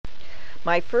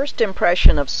My first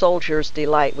impression of Soldier's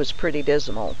Delight was pretty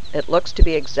dismal. It looks to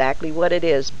be exactly what it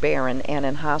is, barren and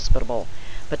inhospitable.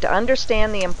 But to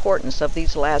understand the importance of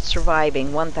these last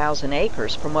surviving 1,000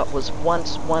 acres from what was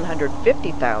once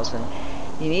 150,000,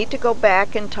 you need to go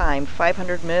back in time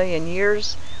 500 million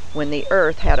years when the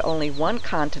Earth had only one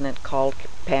continent called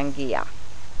Pangaea.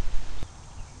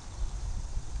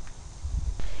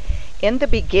 In the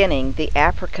beginning, the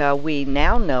Africa we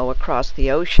now know across the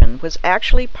ocean was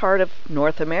actually part of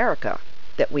North America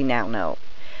that we now know.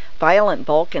 Violent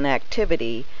volcanic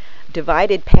activity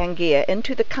divided Pangaea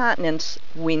into the continents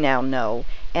we now know,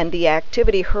 and the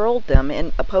activity hurled them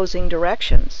in opposing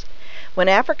directions. When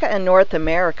Africa and North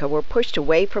America were pushed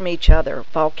away from each other,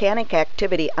 volcanic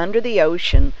activity under the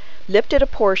ocean lifted a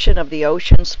portion of the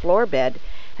ocean's floor bed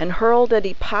and hurled a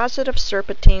deposit of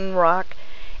serpentine rock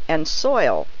and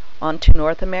soil onto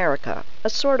North America, a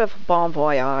sort of bon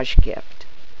voyage gift.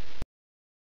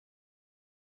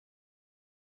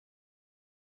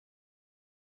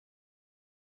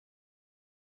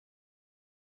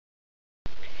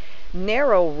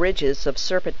 Narrow ridges of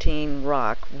serpentine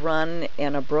rock run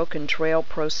in a broken trail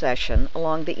procession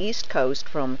along the east coast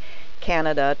from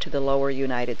Canada to the lower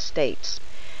United States.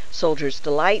 Soldier's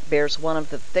Delight bears one of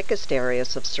the thickest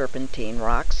areas of serpentine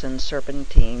rocks and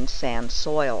serpentine sand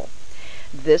soil.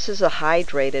 This is a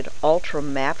hydrated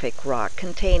ultramafic rock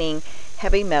containing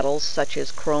heavy metals such as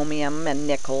chromium and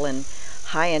nickel and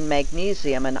high in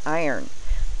magnesium and iron.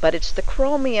 But it's the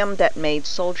chromium that made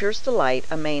Soldier's Delight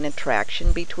a main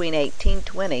attraction between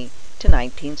 1820 to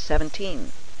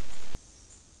 1917.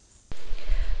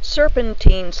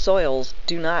 Serpentine soils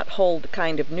do not hold the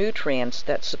kind of nutrients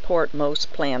that support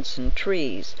most plants and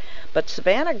trees, but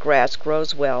savanna grass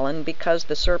grows well, and because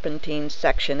the serpentine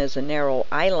section is a narrow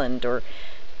island or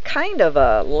kind of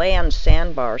a land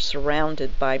sandbar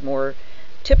surrounded by more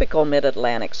typical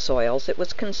mid-Atlantic soils, it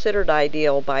was considered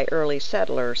ideal by early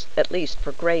settlers, at least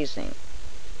for grazing.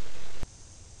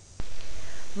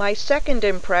 My second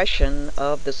impression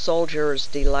of the Soldier's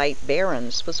Delight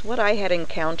Barrens was what I had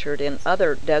encountered in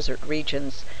other desert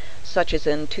regions, such as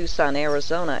in Tucson,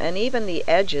 Arizona, and even the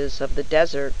edges of the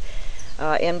desert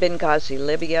in Benghazi,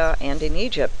 Libya, and in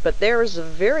Egypt. But there is a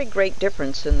very great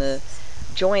difference in the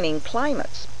joining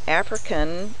climates.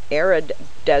 African arid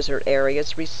desert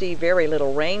areas receive very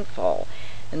little rainfall,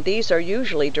 and these are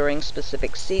usually during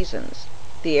specific seasons.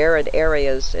 The arid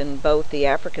areas in both the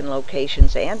African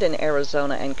locations and in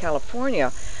Arizona and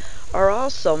California are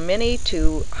also many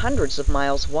to hundreds of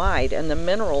miles wide, and the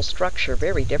mineral structure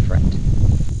very different.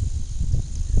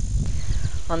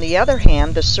 On the other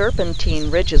hand, the serpentine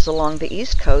ridges along the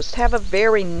east coast have a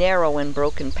very narrow and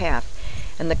broken path,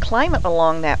 and the climate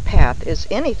along that path is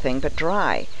anything but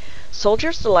dry.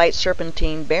 Soldier's Delight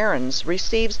Serpentine Barrens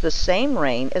receives the same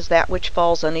rain as that which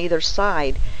falls on either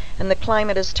side, and the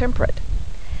climate is temperate.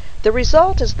 The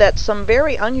result is that some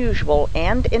very unusual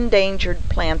and endangered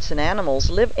plants and animals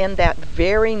live in that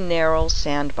very narrow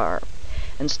sandbar.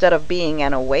 Instead of being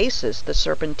an oasis, the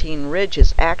Serpentine Ridge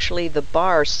is actually the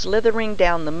bar slithering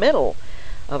down the middle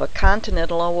of a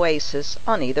continental oasis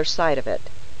on either side of it.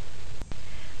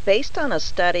 Based on a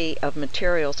study of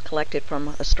materials collected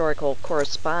from historical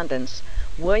correspondence,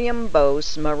 William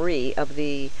Bose Marie of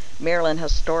the Maryland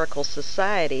Historical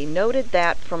Society noted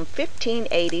that from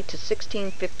 1580 to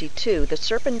 1652, the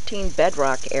Serpentine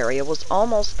bedrock area was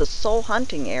almost the sole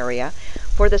hunting area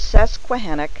for the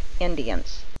Susquehannock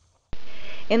Indians.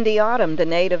 In the autumn, the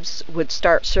natives would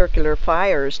start circular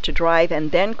fires to drive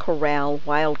and then corral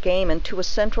wild game into a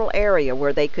central area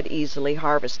where they could easily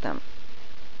harvest them.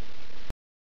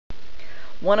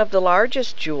 One of the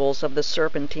largest jewels of the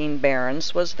Serpentine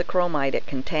Barrens was the chromite it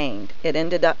contained. It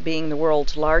ended up being the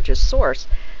world's largest source,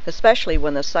 especially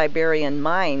when the Siberian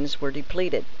mines were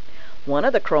depleted. One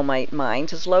of the chromite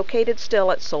mines is located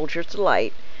still at Soldier's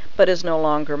Delight, but is no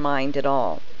longer mined at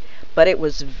all. But it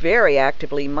was very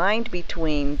actively mined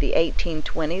between the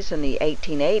 1820s and the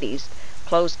 1880s,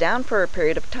 closed down for a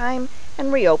period of time,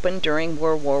 and reopened during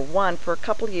World War I for a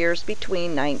couple years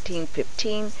between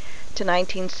 1915 to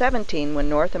 1917, when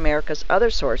North America's other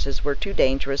sources were too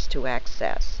dangerous to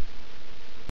access.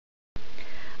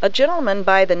 A gentleman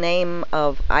by the name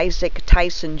of Isaac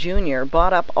Tyson Jr.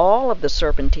 bought up all of the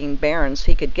Serpentine Barrens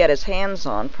he could get his hands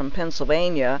on from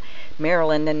Pennsylvania,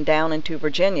 Maryland, and down into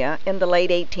Virginia in the late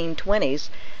 1820s,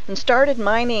 and started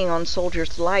mining on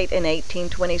Soldier's Delight in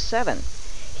 1827.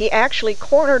 He actually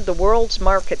cornered the world's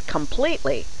market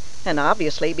completely, and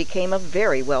obviously became a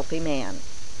very wealthy man.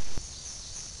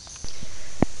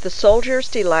 The Soldier's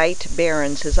Delight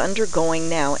Barrens is undergoing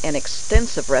now an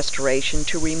extensive restoration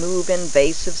to remove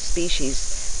invasive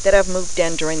species that have moved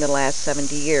in during the last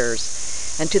 70 years.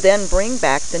 and to then bring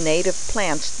back the native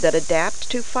plants that adapt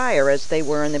to fire as they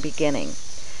were in the beginning.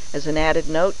 As an added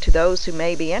note to those who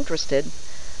may be interested,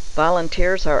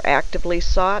 volunteers are actively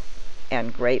sought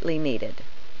and greatly needed.